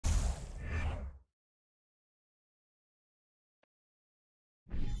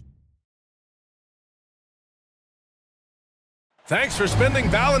Thanks for spending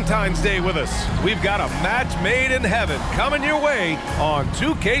Valentine's Day with us. We've got a match made in heaven coming your way on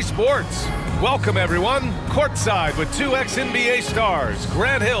 2K Sports. Welcome, everyone. Courtside with two ex-NBA stars,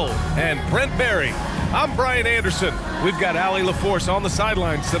 Grant Hill and Brent Barry. I'm Brian Anderson. We've got Allie LaForce on the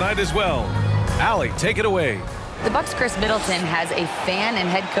sidelines tonight as well. Allie, take it away. The Bucks' Chris Middleton has a fan and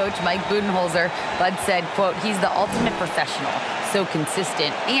head coach Mike Budenholzer. Bud said, quote, he's the ultimate professional, so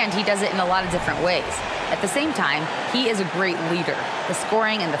consistent, and he does it in a lot of different ways. At the same time, he is a great leader. The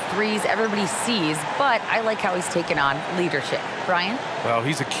scoring and the threes everybody sees, but I like how he's taken on leadership. Brian? Well,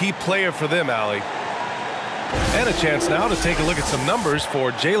 he's a key player for them, Allie. And a chance now to take a look at some numbers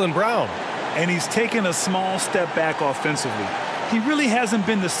for Jaylen Brown. And he's taken a small step back offensively. He really hasn't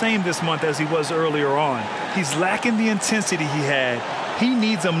been the same this month as he was earlier on. He's lacking the intensity he had. He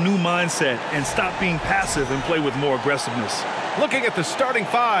needs a new mindset and stop being passive and play with more aggressiveness. Looking at the starting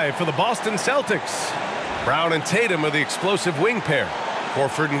five for the Boston Celtics. Brown and Tatum are the explosive wing pair.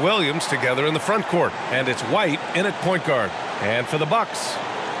 Horford and Williams together in the front court. And it's White in at point guard. And for the Bucks,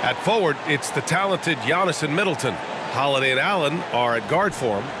 at forward, it's the talented Giannis and Middleton. Holiday and Allen are at guard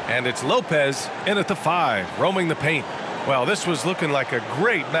form. And it's Lopez in at the 5, roaming the paint. Well, this was looking like a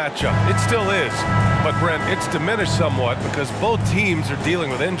great matchup. It still is. But, Brent, it's diminished somewhat because both teams are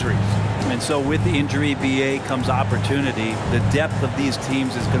dealing with injuries. And so with the injury, BA, comes opportunity. The depth of these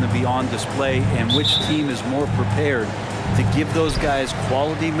teams is going to be on display, and which team is more prepared to give those guys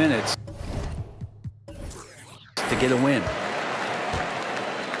quality minutes to get a win.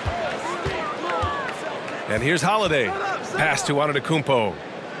 And here's Holiday. Pass to Antetokounmpo.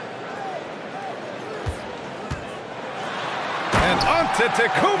 And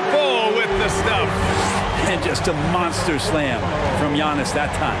Antetokounmpo with the stuff. And just a monster slam from Giannis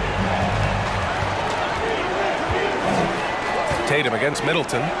that time. Tatum against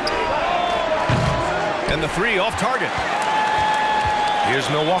Middleton. And the 3 off target. Here's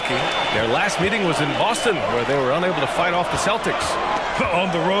Milwaukee. Their last meeting was in Boston, where they were unable to fight off the Celtics.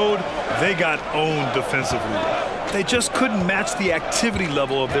 On the road, they got owned defensively. They just couldn't match the activity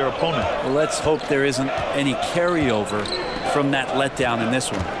level of their opponent. Well, let's hope there isn't any carryover from that letdown in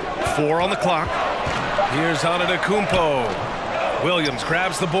this one. 4 on the clock. Here's Antetokounmpo. Williams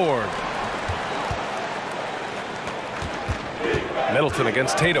grabs the board. Middleton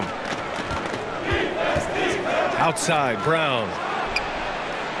against Tatum. Outside, Brown.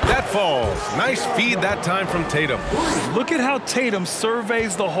 That falls. Nice feed that time from Tatum. Look at how Tatum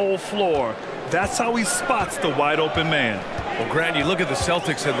surveys the whole floor. That's how he spots the wide open man. Well, Grant, you look at the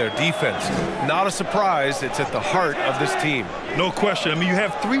Celtics and their defense. Not a surprise. It's at the heart of this team. No question. I mean, you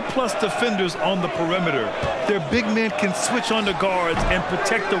have 3+ defenders on the perimeter. Their big men can switch on the guards and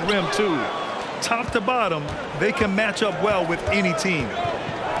protect the rim, too. Top to bottom, they can match up well with any team.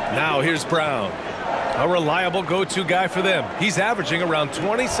 Now here's Brown. A reliable go-to guy for them. He's averaging around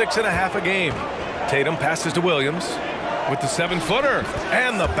 26.5 a game. Tatum passes to Williams with the 7-footer,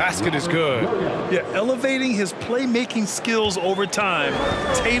 and the basket is good. Yeah, elevating his playmaking skills over time,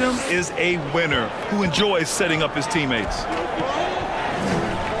 Tatum is a winner who enjoys setting up his teammates.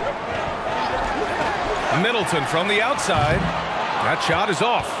 Middleton from the outside. That shot is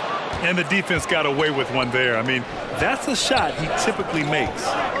off. And the defense got away with one there. I mean, that's a shot he typically makes.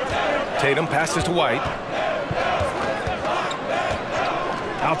 Tatum passes to White.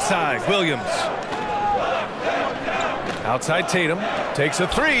 Outside, Williams. Outside, Tatum takes a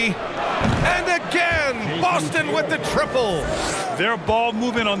 3. And again, Boston with the triple. Their ball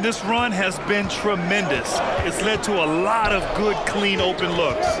movement on this run has been tremendous. It's led to a lot of good, clean, open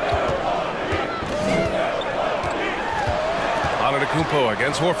looks. Antetokounmpo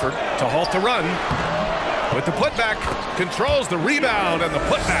against Horford to halt the run. With the putback, controls the rebound and the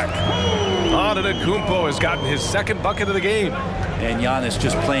putback. Antetokounmpo has gotten his second bucket of the game. And Giannis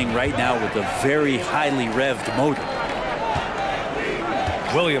just playing right now with a very highly revved motor.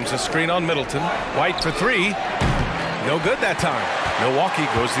 Williams a screen on Middleton. White for 3. No good that time. Milwaukee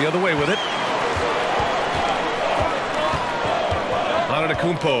goes the other way with it.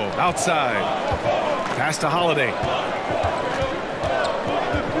 Antetokounmpo outside. Pass to Holiday.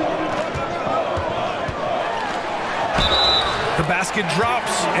 The basket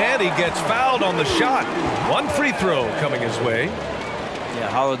drops, and he gets fouled on the shot. 1 free throw coming his way. Yeah,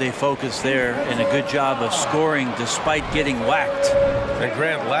 Holiday focused there and a good job of scoring despite getting whacked. And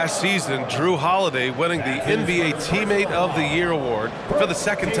Grant, last season, Drew Holiday winning the NBA Teammate of the Year award for the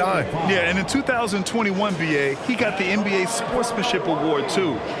 2nd time. Yeah, and in 2021, BA, he got the NBA Sportsmanship Award,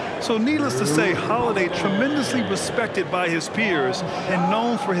 too. So needless to say, Holiday tremendously respected by his peers and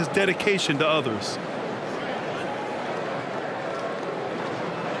known for his dedication to others.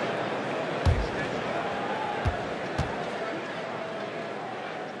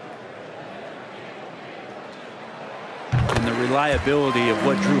 reliability of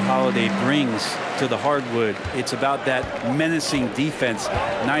what Drew Holiday brings to the hardwood. It's about that menacing defense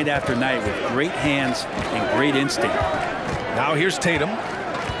night after night with great hands and great instinct. Now here's Tatum.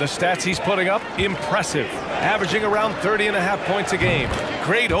 The stats he's putting up, impressive. Averaging around 30.5 points a game.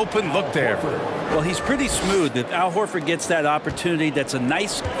 Great open look there. Well, he's pretty smooth. If Al Horford gets that opportunity, that's a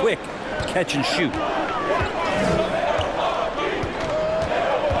nice, quick catch and shoot.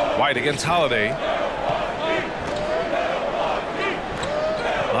 White against Holiday.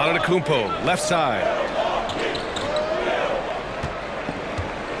 Antetokounmpo, left side.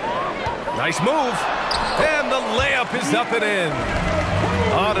 Nice move. And the layup is up and in.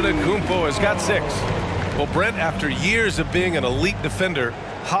 Antetokounmpo has got 6. Well, Brent, after years of being an elite defender,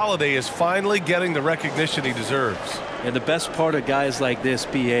 Holiday is finally getting the recognition he deserves. And the best part of guys like this,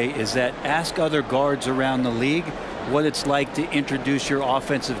 PA, is that ask other guards around the league what it's like to introduce your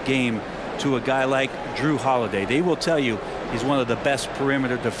offensive game to a guy like Drew Holiday. They will tell you he's one of the best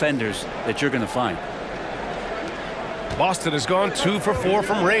perimeter defenders that you're going to find. Boston has gone 2 for 4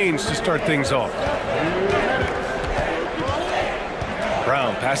 from range to start things off.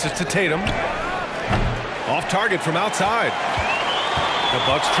 Brown passes to Tatum. Off target from outside. The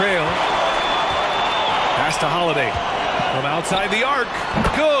Bucks trail. Pass to Holiday. From outside the arc.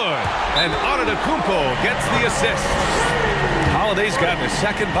 Good. And Antetokounmpo gets the assist. Holiday's gotten his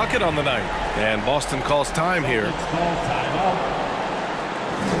second bucket on the night. And Boston calls time here.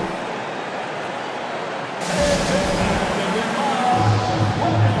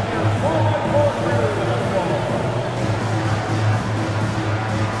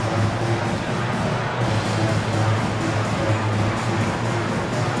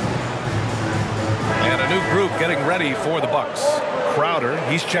 Getting ready for the Bucks. Crowder,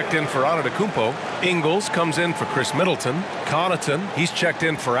 he's checked in for Antetokounmpo. Ingles comes in for Chris Middleton. Connaughton, he's checked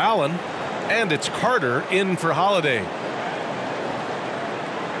in for Allen. And it's Carter in for Holiday.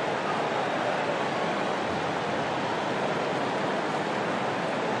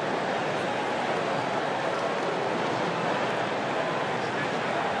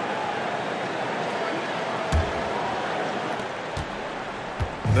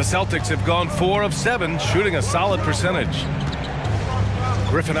 The Celtics have gone 4 of 7, shooting a solid percentage.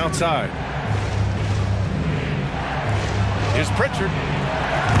 Griffin outside. Here's Pritchard.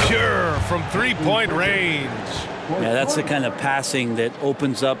 Pure from three-point range. Yeah, that's the kind of passing that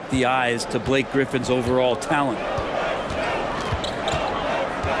opens up the eyes to Blake Griffin's overall talent.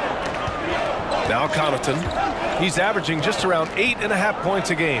 Now Connaughton. He's averaging just around 8.5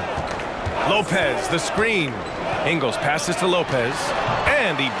 points a game. Lopez, the screen. Ingles passes to Lopez.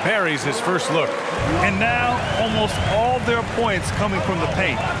 And he buries his first look. And now almost all their points coming from the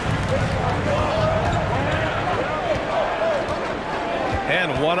paint.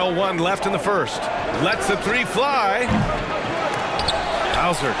 And 1:01 left in the first. Lets the three fly.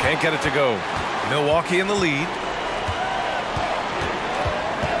 Hauser can't get it to go. Milwaukee in the lead.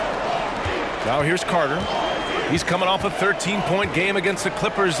 Now here's Carter. He's coming off a 13-point game against the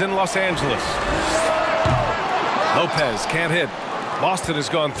Clippers in Los Angeles. Lopez can't hit. Boston has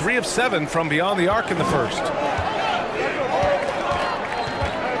gone 3 of 7 from beyond the arc in the first.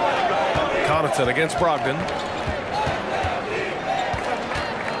 Connaughton against Brogdon.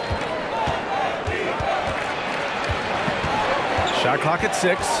 Shot clock at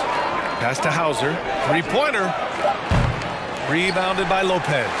 6. Pass to Hauser. Three-pointer. Rebounded by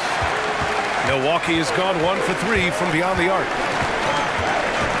Lopez. Milwaukee has gone 1 for 3 from beyond the arc.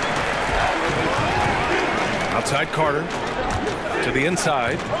 Outside Carter. To the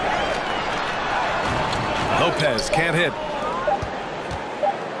inside. Lopez can't hit.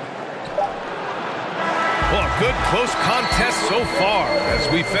 Well, a good close contest so far as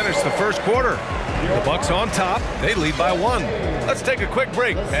we finish the first quarter. The Bucks on top. They lead by 1. Let's take a quick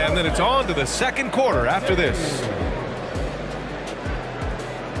break, and then it's on to the second quarter after this.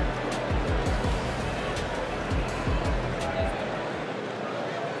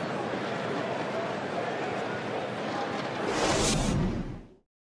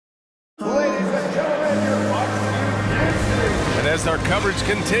 As our coverage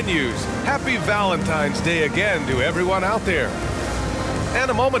continues, happy Valentine's Day again to everyone out there. And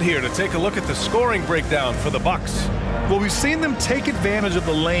a moment here to take a look at the scoring breakdown for the Bucks. Well, we've seen them take advantage of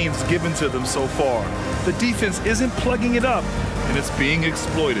the lanes given to them so far. The defense isn't plugging it up, and it's being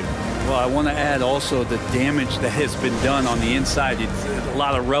exploited. Well, I want to add also the damage that has been done on the inside. It's a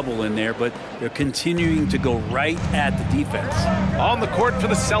lot of rubble in there, but they're continuing to go right at the defense. On the court for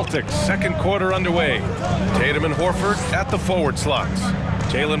the Celtics, second quarter underway. Tatum and Horford at the forward slots.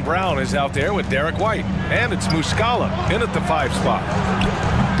 Jaylen Brown is out there with Derek White, and it's Muscala in at the 5 spot.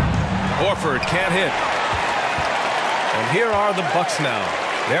 Horford can't hit. And here are the Bucks now.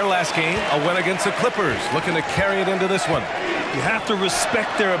 Their last game, a win against the Clippers, looking to carry it into this one. You have to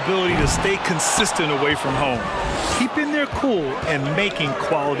respect their ability to stay consistent away from home, keeping their cool and making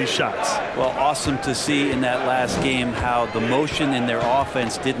quality shots. Well, awesome to see in that last game how the motion in their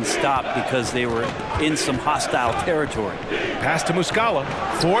offense didn't stop because they were in some hostile territory. Pass to Muscala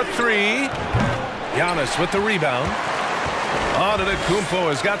for three. Giannis with the rebound. Antetokounmpo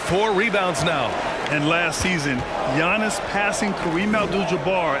has got 4 rebounds now. And last season, Giannis passing Kareem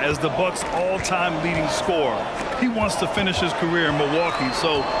Abdul-Jabbar as the Bucks' all-time leading scorer. He wants to finish his career in Milwaukee,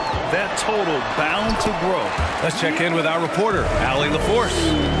 so that total bound to grow. Let's check in with our reporter, Allie LaForce.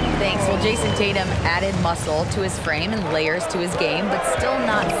 Thanks. Well, Jason Tatum added muscle to his frame and layers to his game, but still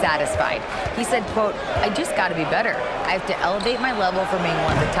not satisfied. He said, quote, "I just got to be better. I have to elevate my level from being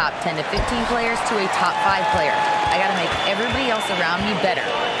one of the top 10 to 15 players to a top 5 player. I got to make everybody else around me better.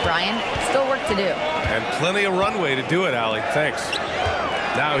 Brian, still work to do." And plenty of runway to do it, Allie. Thanks.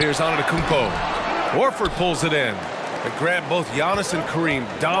 Now here's Antetokounmpo. Horford pulls it in. But Grant, both Giannis and Kareem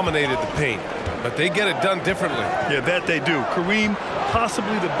dominated the paint, but they get it done differently. Yeah, that they do. Kareem,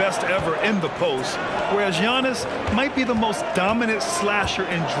 possibly the best ever in the post, whereas Giannis might be the most dominant slasher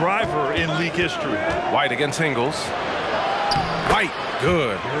and driver in league history. White against Ingles. White,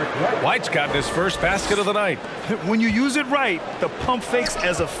 good. White's gotten his first basket of the night. When you use it right, the pump fake's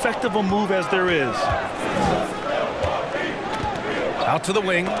as effective a move as there is. Out to the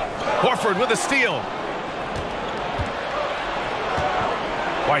wing. Horford with a steal.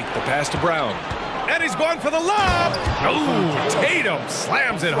 White, the pass to Brown. And he's going for the lob. Oh, Tatum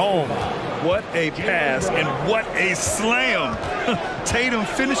slams it home. What a pass and what a slam. Tatum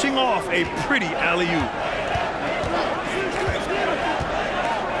finishing off a pretty alley-oop.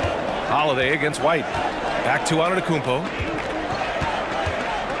 Holiday against White. Back to Antetokounmpo.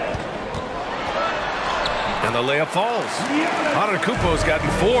 And the layup falls. Antetokounmpo's gotten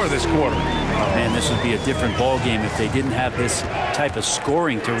 4 this quarter. Oh, man, this would be a different ball game if they didn't have this type of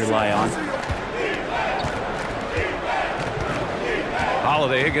scoring to rely on.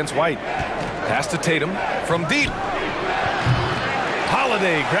 Holiday against White. Pass to Tatum from deep.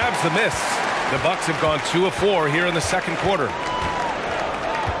 Holiday grabs the miss. The Bucks have gone 2 of 4 here in the second quarter.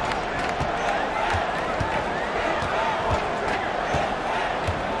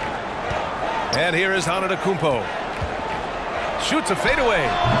 And here is Antetokounmpo. Shoots a fadeaway.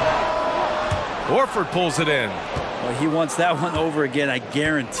 Horford pulls it in. Well, he wants that one over again, I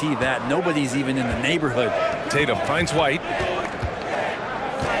guarantee that. Nobody's even in the neighborhood. Tatum finds White.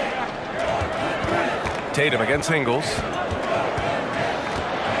 Tatum against Ingles.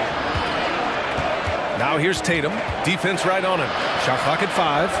 Now here's Tatum. Defense right on him. Shot clock at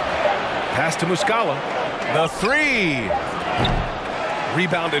 5. Pass to Muscala. The 3.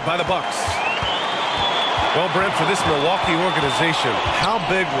 Rebounded by the Bucks. Well, Brent, for this Milwaukee organization, how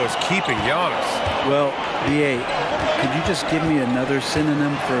big was keeping Giannis? Well, B.A., could you just give me another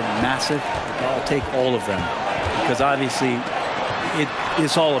synonym for massive? I'll take all of them. Because obviously,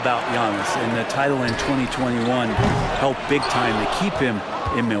 it's all about Giannis. And the title in 2021 helped big time to keep him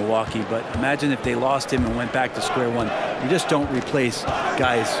in Milwaukee. But imagine if they lost him and went back to square one. You just don't replace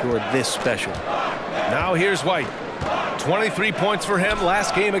guys who are this special. Now here's White. 23 points for him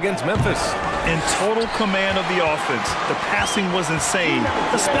last game against Memphis. In total command of the offense, the passing was insane,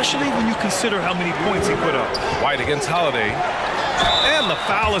 especially when you consider how many points he put up. White against Holiday. And the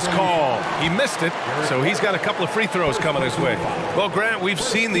foul is called. He missed it, so he's got a couple of free throws coming his way. Well, Grant, we've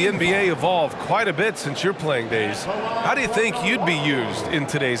seen the NBA evolve quite a bit since your playing days. How do you think you'd be used in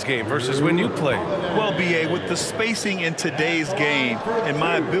today's game versus when you played? Well, B.A., with the spacing in today's game and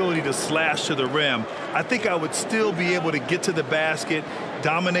my ability to slash to the rim, I think I would still be able to get to the basket,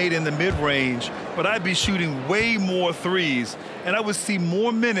 dominate in the mid-range, but I'd be shooting way more threes, and I would see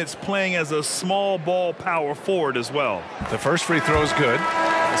more minutes playing as a small ball power forward as well. The first free throw is good.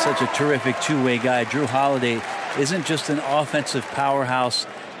 Such a terrific two-way guy. Drew Holiday isn't just an offensive powerhouse.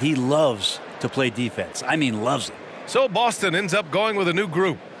 He loves to play defense. I mean, loves it. So Boston ends up going with a new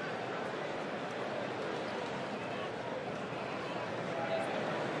group.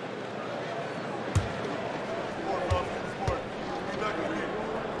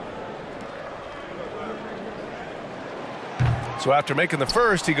 So after making the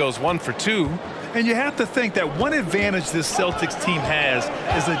first, he goes 1 for 2. And you have to think that one advantage this Celtics team has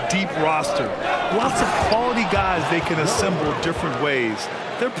is a deep roster. Lots of quality guys they can assemble different ways.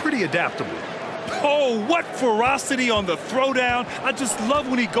 They're pretty adaptable. Oh, what ferocity on the throwdown. I just love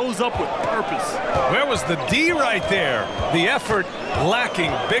when he goes up with purpose. Where was the D right there? The effort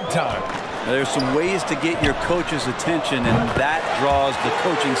lacking big time. There's some ways to get your coach's attention, and that draws the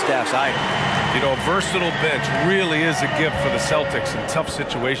coaching staff's ire. You know, a versatile bench really is a gift for the Celtics in tough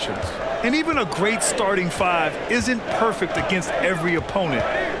situations. And even a great starting five isn't perfect against every opponent.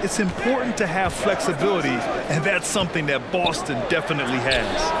 It's important to have flexibility, and that's something that Boston definitely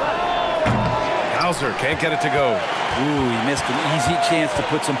has. Hauser can't get it to go. Ooh, he missed an easy chance to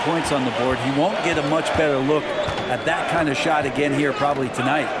put some points on the board. He won't get a much better look at that kind of shot again here probably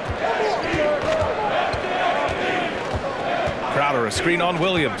tonight. Crowder, a screen on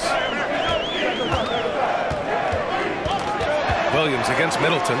Williams. Williams against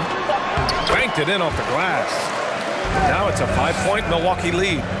Middleton. Banked it in off the glass. Now it's a 5-point Milwaukee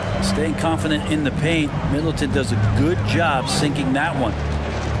lead. Staying confident in the paint. Middleton does a good job sinking that one.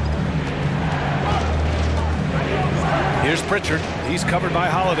 Here's Pritchard. He's covered by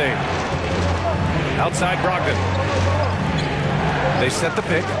Holiday. Outside Brogdon. They set the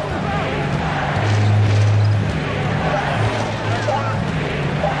pick.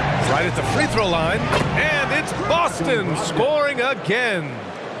 Right at the free throw line. And it's Boston scoring again.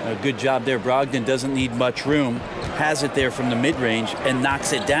 A good job there. Brogdon doesn't need much room. Has it there from the mid-range and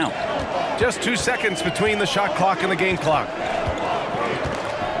knocks it down. Just 2 seconds between the shot clock and the game clock.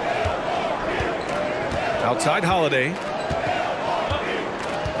 Outside Holiday.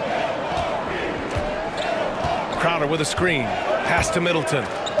 Crowder with a screen. Pass to Middleton.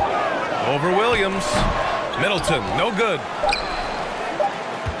 Over Williams. Middleton, no good.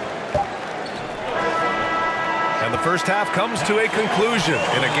 And the first half comes to a conclusion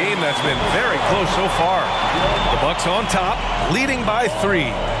in a game that's been very close so far. The Bucks on top, leading by 3.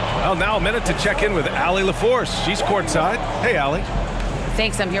 Well, now a minute to check in with Allie LaForce. She's courtside. Hey, Allie.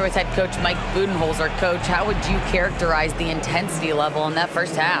 Thanks. I'm here with head coach Mike Budenholzer. Coach, how would you characterize the intensity level in that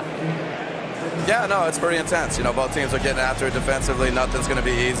first half? Yeah, no, it's pretty intense. You know, both teams are getting after it defensively. Nothing's going to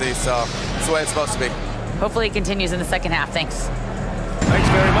be easy, so it's the way it's supposed to be. Hopefully it continues in the second half. Thanks. Thanks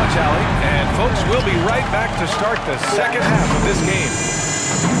very much, Allie. And folks, we'll be right back to start the second half of this game.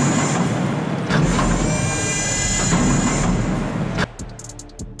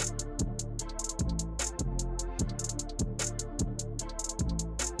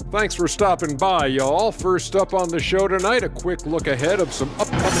 Thanks for stopping by, y'all. First up on the show tonight, a quick look ahead of some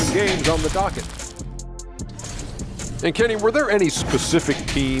upcoming games on the docket. And Kenny, were there any specific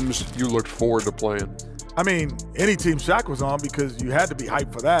teams you looked forward to playing? I mean, any team Shaq was on, because you had to be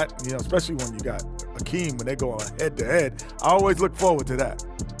hyped for that, you know, especially when you got Akeem when they go on head-to-head. I always look forward to that.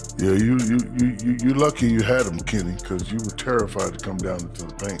 Yeah, you're lucky you had him, Kenny, because you were terrified to come down into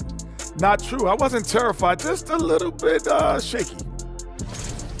the paint. Not true. I wasn't terrified, just a little bit shaky.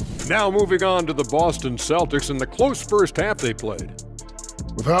 Now moving on to the Boston Celtics and the close first half they played.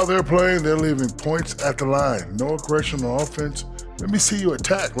 With how they're playing, they're leaving points at the line. No aggression on offense. Let me see you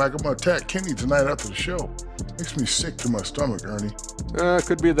attack like I'm going to attack Kenny tonight after the show. Makes me sick to my stomach, Ernie.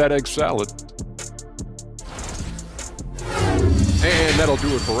 Could be that egg salad. And that'll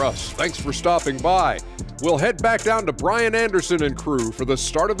do it for us. Thanks for stopping by. We'll head back down to Brian Anderson and crew for the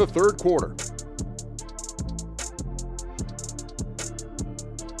start of the third quarter.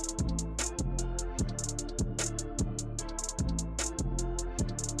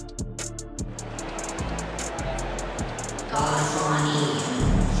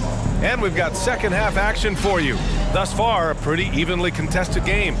 And we've got second half action for you. Thus far, a pretty evenly contested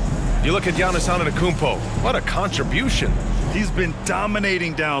game. You look at Giannis Antetokounmpo. What a contribution. He's been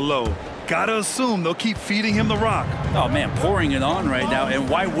dominating down low. Gotta assume they'll keep feeding him the rock. Oh, man, pouring it on right now, and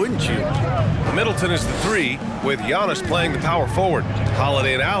why wouldn't you? Middleton is the 3, with Giannis playing the power forward.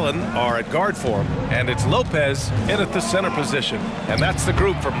 Holiday and Allen are at guard for him, and it's Lopez in at the center position. And that's the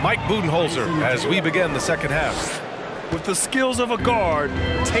group for Mike Budenholzer as we begin the second half. With the skills of a guard,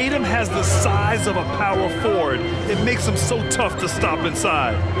 Tatum has the size of a power forward. It makes him so tough to stop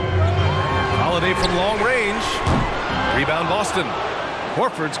inside. Holiday from long range. Rebound Boston.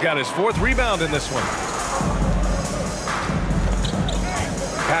 Horford's got his 4th rebound in this one.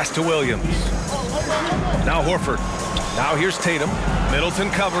 Pass to Williams. Now Horford. Now here's Tatum. Middleton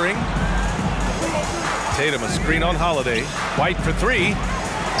covering. Tatum a screen on Holiday. White for 3.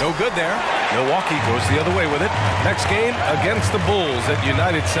 No good there. Milwaukee goes the other way with it. Next game against the Bulls at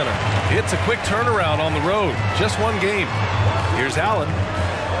United Center. It's a quick turnaround on the road. Just one game. Here's Allen.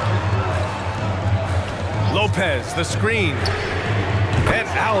 Lopez, the screen. And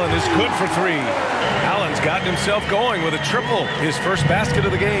Allen is good for 3. Allen's gotten himself going with a triple, his first basket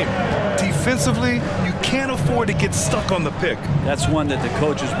of the game. Defensively, you can't afford to get stuck on the pick. That's one that the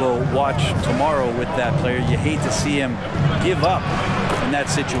coaches will watch tomorrow with that player. You hate to see him give up in that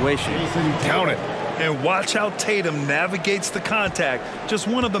situation. Count it. And watch how Tatum navigates the contact. Just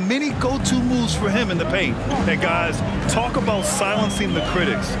one of the many go-to moves for him in the paint. And guys, talk about silencing the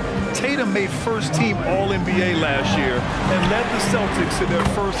critics. Tatum made first-team All-NBA last year and led the Celtics to their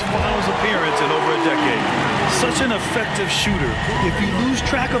first finals appearance in over a decade. Such an effective shooter. If you lose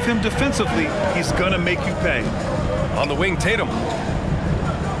track of him defensively, he's gonna make you pay. On the wing, Tatum.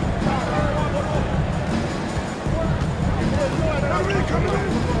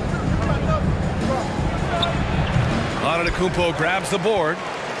 Antetokounmpo grabs the board.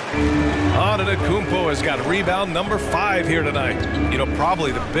 Antetokounmpo has got rebound number 5 here tonight. You know,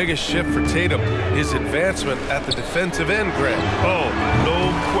 probably the biggest shift for Tatum is advancement at the defensive end, Greg. Oh,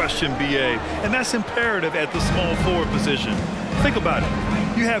 no question, B.A. And that's imperative at the small forward position. Think about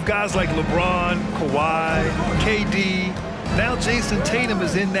it. You have guys like LeBron, Kawhi, KD. Now Jason Tatum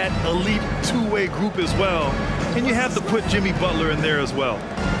is in that elite two-way group as well. And you have to put Jimmy Butler in there as well.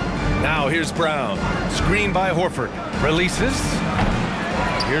 Now here's Brown. Screen by Horford. Releases.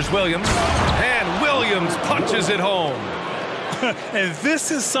 Here's Williams. And Williams punches it home. And this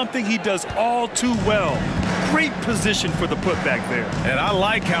is something he does all too well. Great position for the putback there. And I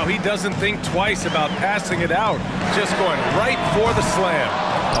like how he doesn't think twice about passing it out. Just going right for the slam.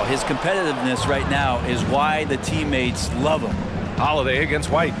 Oh, his competitiveness right now is why the teammates love him. Holiday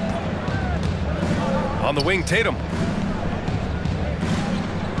against White. On the wing, Tatum.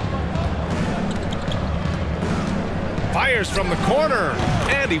 Fires from the corner,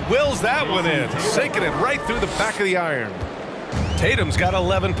 and he wills that one in, sinking it right through the back of the iron. Tatum's got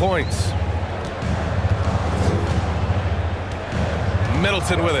 11 points.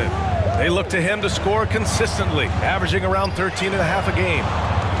 Middleton with it. They look to him to score consistently, averaging around 13.5 a game.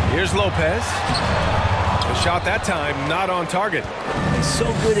 Here's Lopez. The shot that time not on target. He's so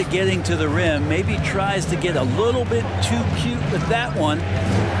good at getting to the rim. Maybe tries to get a little bit too cute with that one.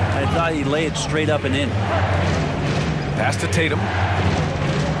 I thought he'd lay it straight up and in. Pass to Tatum.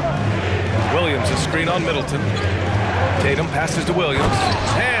 Williams a screen on Middleton. Tatum passes to Williams.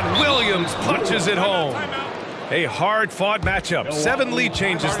 And Williams punches it home. A hard-fought matchup. 7 lead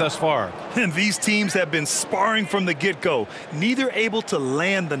changes thus far. And these teams have been sparring from the get-go, neither able to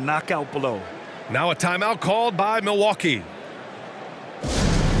land the knockout blow. Now a timeout called by Milwaukee.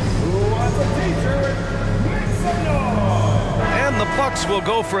 And the Bucks will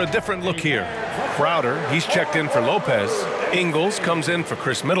go for a different look here. Crowder, he's checked in for Lopez. Ingles comes in for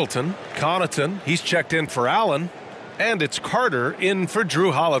Chris Middleton. Connaughton, he's checked in for Allen. And it's Carter in for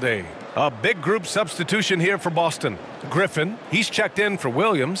Drew Holiday. A big group substitution here for Boston. Griffin, he's checked in for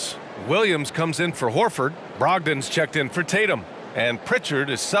Williams. Williams comes in for Horford. Brogdon's checked in for Tatum. And Pritchard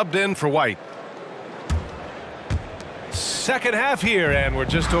is subbed in for White. Second half here, and we're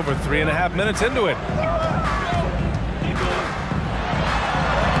just over 3.5 minutes into it.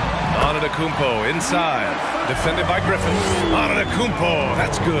 Antetokounmpo inside, defended by Griffin. Antetokounmpo,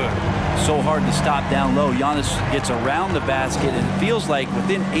 that's good. So hard to stop down low. Giannis gets around the basket, and it feels like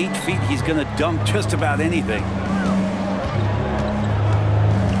within 8 feet he's going to dunk just about anything.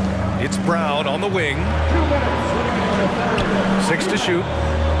 It's Brown on the wing. 6 to shoot.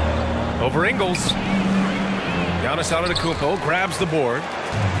 Over Ingles. Giannis Antetokounmpo grabs the board.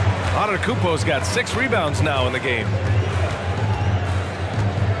 Antetokounmpo's got 6 rebounds now in the game.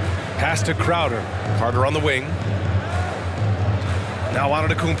 Pass to Crowder. Carter on the wing. Now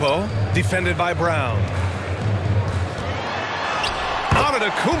Antetokounmpo, defended by Brown.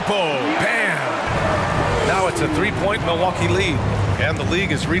 Antetokounmpo, bam! Now it's a 3-point Milwaukee lead. And the league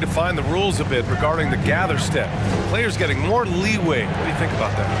has redefined the rules a bit regarding the gather step. Players getting more leeway. What do you think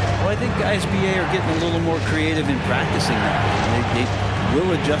about that? Well, I think guys BA are getting a little more creative in practicing that. They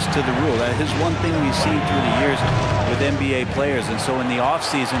will adjust to the rule. That is one thing we've seen through the years with NBA players. And so in the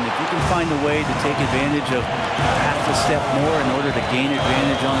offseason, if you can find a way to take advantage of half a step more in order to gain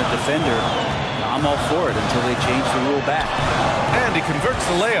advantage on a defender, I'm all for it until they change the rule back. And he converts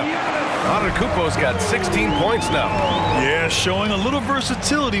the layup. Antetokounmpo's got 16 points now. Yeah, showing a little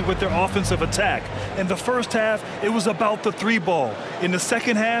versatility with their offensive attack. In the first half, it was about the 3-ball. In the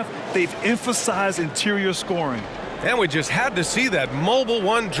second half, they've emphasized interior scoring. And we just had to see that mobile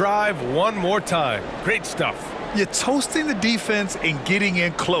one drive one more time. Great stuff. You're toasting the defense and getting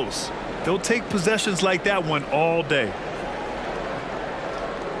in close. They'll take possessions like that one all day.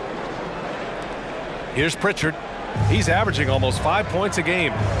 Here's Pritchard. He's averaging almost 5 points a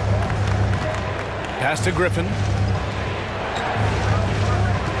game. Pass to Griffin.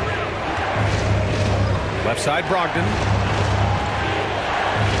 Left side, Brogdon.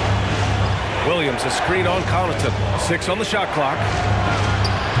 Williams, a screen on Connaughton. 6 on the shot clock.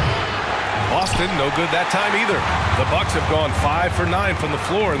 Boston, no good that time either. The Bucks have gone 5 for 9 from the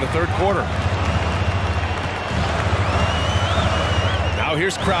floor in the third quarter. Now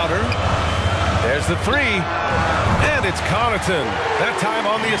here's Crowder. There's the three. And it's Connaughton. That time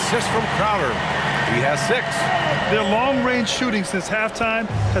on the assist from Crowder. He has 6. Their long-range shooting since halftime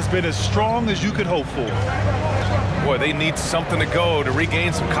has been as strong as you could hope for. Boy, they need something to go to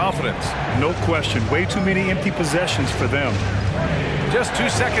regain some confidence. No question. Way too many empty possessions for them. Just 2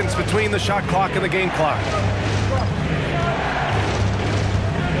 seconds between the shot clock and the game clock.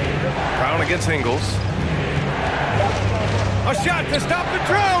 Brown against Ingles. A shot to stop the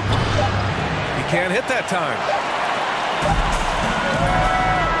drought. He can't hit that time.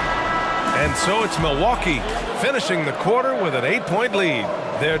 And so it's Milwaukee finishing the quarter with an 8-point lead.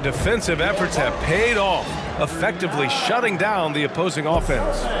 Their defensive efforts have paid off, effectively shutting down the opposing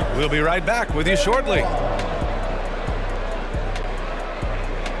offense. We'll be right back with you shortly.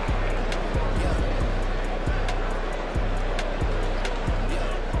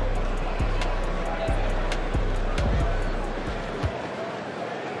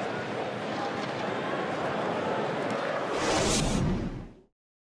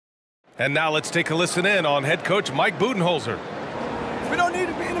 And now let's take a listen in on head coach Mike Budenholzer. We don't need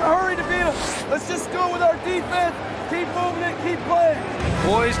to be in a hurry to beat them. Let's just go with our defense. Keep moving it, keep playing.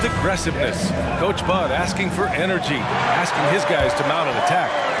 Poised aggressiveness. Coach Bud asking for energy, asking his guys to mount an attack.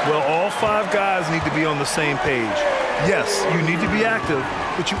 Well, all 5 guys need to be on the same page. Yes, you need to be active,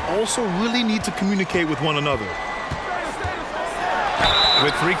 but you also really need to communicate with one another.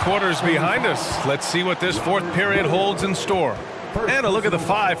 With 3 quarters behind us, let's see what this 4th period holds in store. And a look at the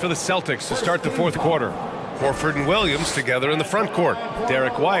 5 for the Celtics to start the 4th quarter. Horford and Williams together in the front court.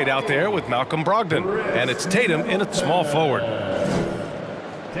 Derek White out there with Malcolm Brogdon. And it's Tatum in at small forward.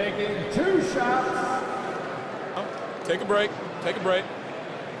 Taking 2 shots. Take a break. Take a break.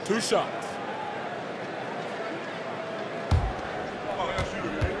 2 shots.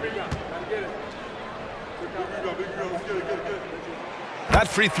 That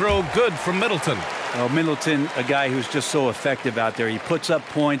free throw good from Middleton. Well, Middleton, a guy who's just so effective out there. He puts up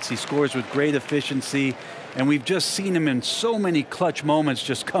points. He scores with great efficiency. And we've just seen him in so many clutch moments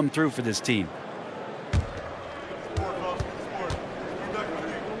just come through for this team.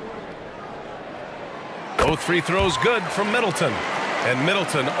 Both free throws good from Middleton. And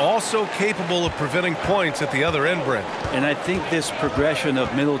Middleton also capable of preventing points at the other end, Brent. And I think this progression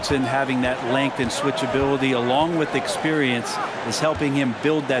of Middleton having that length and switchability along with experience is helping him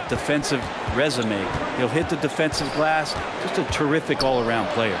build that defensive resume. He'll hit the defensive glass. Just a terrific all-around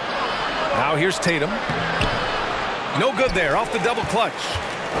player. Now here's Tatum. No good there, off the double clutch.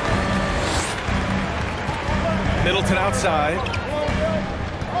 Middleton outside.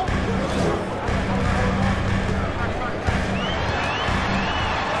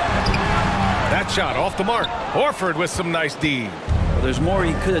 That shot off the mark. Horford with some nice D. Well, there's more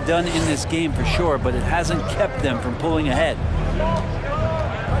he could have done in this game for sure, but it hasn't kept them from pulling ahead.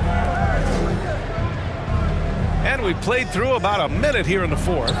 And we played through about a minute here in the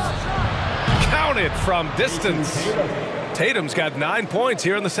 4th. Counted from distance. Tatum's got 9 points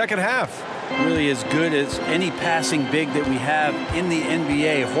here in the second half. Really as good as any passing big that we have in the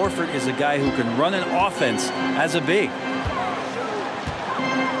NBA. Horford is a guy who can run an offense as a big.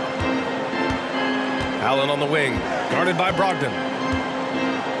 Allen on the wing, guarded by Brogdon.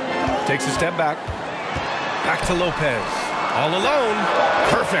 Takes a step back. Back to Lopez. All alone.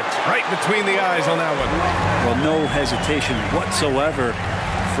 Perfect. Right between the eyes on that one. Well, no hesitation whatsoever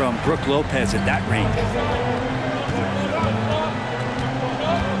from Brook Lopez at that range.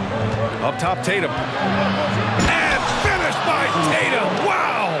 Up top, Tatum. And finished by Tatum.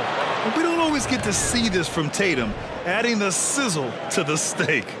 Wow. We don't always get to see this from Tatum, adding the sizzle to the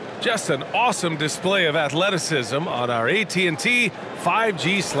steak. Just an awesome display of athleticism on our AT&T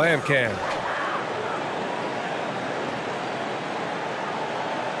 5G Slam Cam.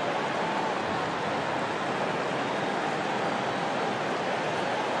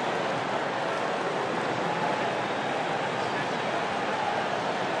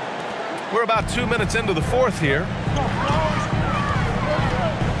 We're about 2 minutes into the 4th here.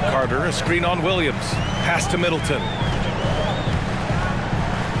 Carter, a screen on Williams. Pass to Middleton.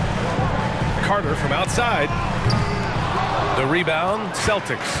 Carter from outside. The rebound,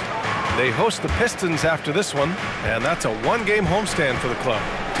 Celtics. They host the Pistons after this one, and that's a 1-game homestand for the club.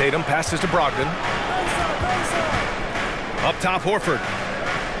 Tatum passes to Brogdon. Up top, Horford.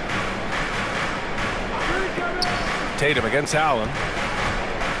 Tatum against Allen.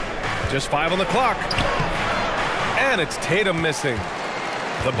 Just 5 on the clock. And it's Tatum missing.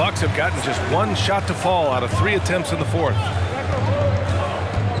 The Bucks have gotten just 1 shot to fall out of 3 attempts in the 4th.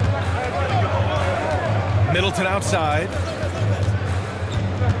 Middleton outside.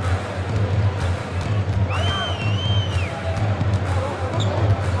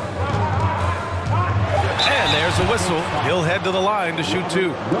 He'll head to the line to shoot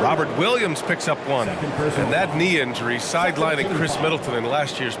 2. Robert Williams picks up 1. And that knee injury sidelining Chris Middleton in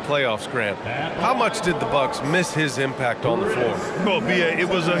last year's playoffs, Grant. How much did the Bucks miss his impact on the floor? Well, B.A., it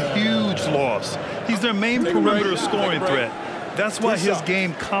was a huge loss. He's their main perimeter scoring threat. That's why his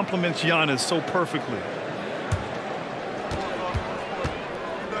game complements Giannis so perfectly.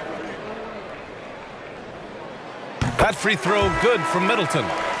 That free throw good from Middleton.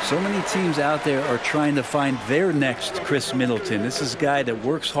 So many teams out there are trying to find their next Chris Middleton. This is a guy that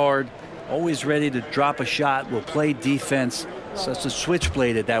works hard, always ready to drop a shot, will play defense, such a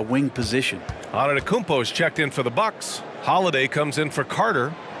switchblade at that wing position. Antetokounmpo is checked in for the Bucks. Holiday comes in for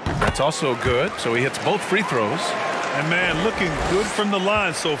Carter. That's also good, so he hits both free throws. And man, looking good from the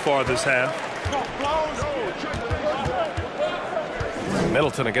line so far this half.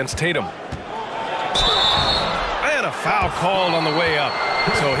 Middleton against Tatum. And a foul called on the way up.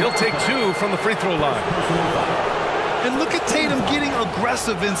 So he'll take 2 from the free throw line. And look at Tatum getting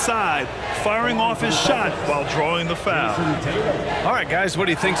aggressive inside, firing off his shot while drawing the foul. All right, guys, what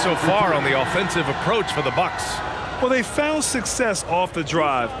do you think so far on the offensive approach for the Bucks? Well, they found success off the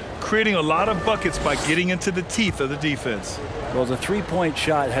drive, creating a lot of buckets by getting into the teeth of the defense. Well, the three-point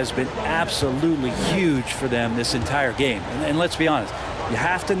shot has been absolutely huge for them this entire game. And let's be honest, you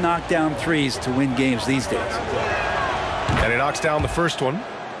have to knock down threes to win games these days. And he knocks down the first one.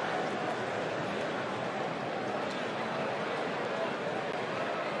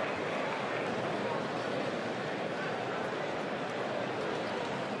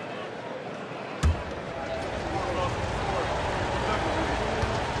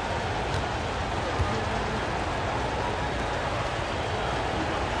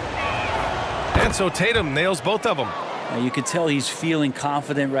 And so Tatum nails both of them. Now you can tell he's feeling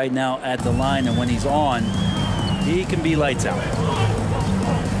confident right now at the line, and when he's on, he can be lights out.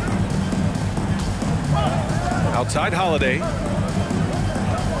 Outside Holiday.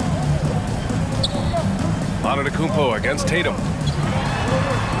 Antetokounmpo against Tatum.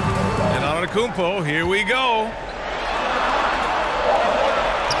 And Antetokounmpo, here we go.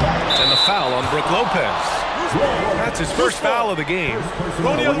 And the foul on Brook Lopez. That's his first foul of the game.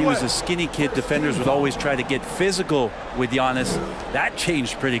 When he was a skinny kid, defenders would always try to get physical with Giannis. That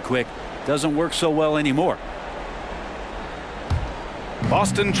changed pretty quick. Doesn't work so well anymore.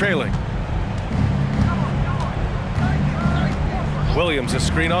 Boston trailing. Williams a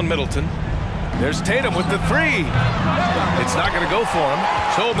screen on Middleton. There's Tatum with the 3. It's not going to go for him.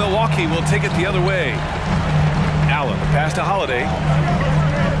 So Milwaukee will take it the other way. Allen, the pass to Holiday.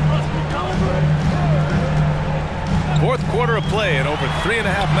 Fourth quarter of play, and over 3.5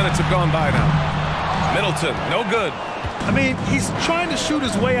 minutes have gone by now. Middleton, no good. I mean, he's trying to shoot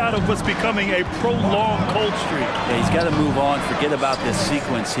his way out of what's becoming a prolonged cold streak. Yeah, he's got to move on, forget about this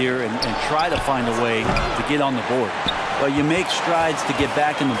sequence here, and try to find a way to get on the board. Well, you make strides to get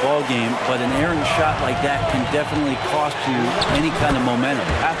back in the ball game, but an errant shot like that can definitely cost you any kind of momentum.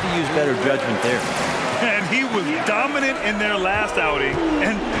 You have to use better judgment there. And he was dominant in their last outing,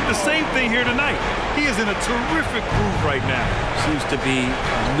 and the same thing here tonight. He is in a terrific groove right now. Seems to be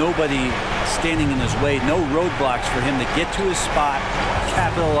nobody standing in his way, no roadblocks for him to get to his spot,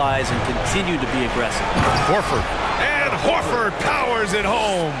 capitalize, and continue to be aggressive. Horford, and Horford powers it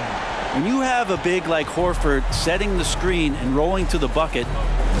home. When you have a big like Horford setting the screen and rolling to the bucket,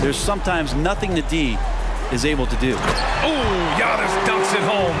 there's sometimes nothing the D is able to do. Oh, Giannis dunks it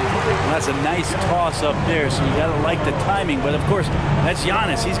home. And that's a nice toss up there, so you got to like the timing. But, of course, that's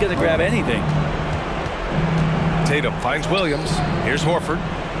Giannis. He's going to grab anything. Tatum finds Williams. Here's Horford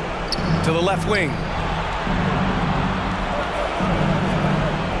to the left wing.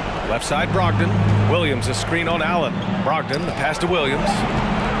 Left side, Brogdon. Williams a screen on Allen. Brogdon, the pass to Williams.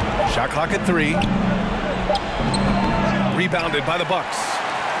 Shot clock at 3. Rebounded by the Bucks.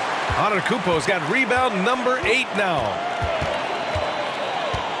 Antetokounmpo's got rebound number 8 now.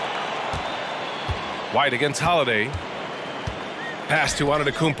 White against Holiday. Pass to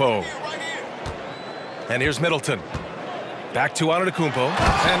Antetokounmpo. And here's Middleton. Back to Antetokounmpo.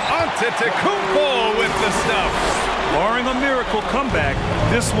 And Antetokounmpo with the stuff. Barring a miracle comeback,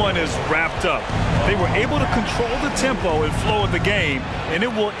 this one is wrapped up. They were able to control the tempo and flow of the game, and it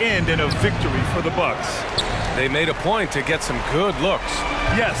will end in a victory for the Bucks. They made a point to get some good looks.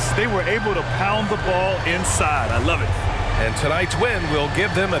 Yes, they were able to pound the ball inside. I love it. And tonight's win will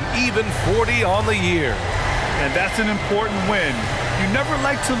give them an even 40 on the year. And that's an important win. You never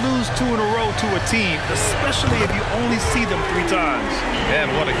like to lose 2 in a row to a team, especially if you only see them 3 times. And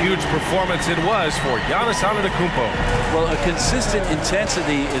what a huge performance it was for Giannis Antetokounmpo. Well, a consistent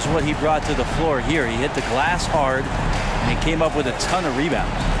intensity is what he brought to the floor here. He hit the glass hard, and he came up with a ton of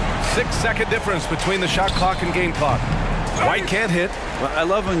rebounds. 6-second difference between the shot clock and game clock. White can't hit. Well, I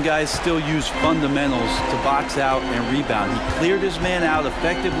love when guys still use fundamentals to box out and rebound. He cleared his man out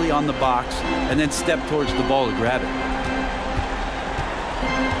effectively on the box and then stepped towards the ball to grab it.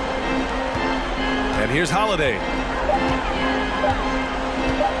 And here's Holiday.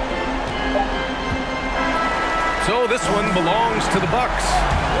 So this one belongs to the Bucks,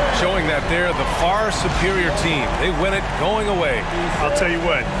 showing that they're the far superior team. They win it going away. I'll tell you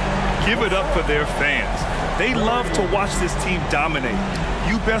what, give it up for their fans. They love to watch this team dominate.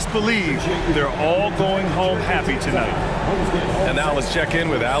 You best believe they're all going home happy tonight. And now let's check in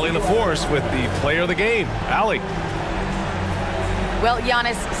with Allie LaForce with the player of the game. Allie. Well,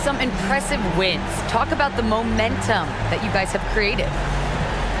 Giannis, some impressive wins. Talk about the momentum that you guys have created.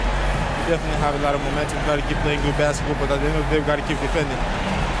 We definitely have a lot of momentum. We've got to keep playing good basketball, but at the end of the day, we've got to keep defending.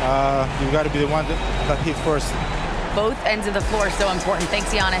 You've got to be the one that hits first. Both ends of the floor are so important.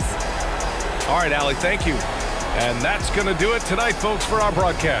 Thanks, Giannis. All right, Allie, thank you. And that's going to do it tonight, folks, for our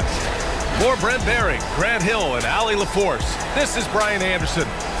broadcast. For Brent Behring, Grant Hill, and Allie LaForce, this is Brian Anderson.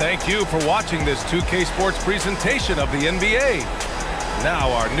 Thank you for watching this 2K Sports presentation of the NBA.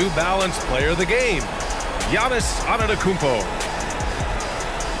 Now our New Balance player of the game, Giannis Antetokounmpo.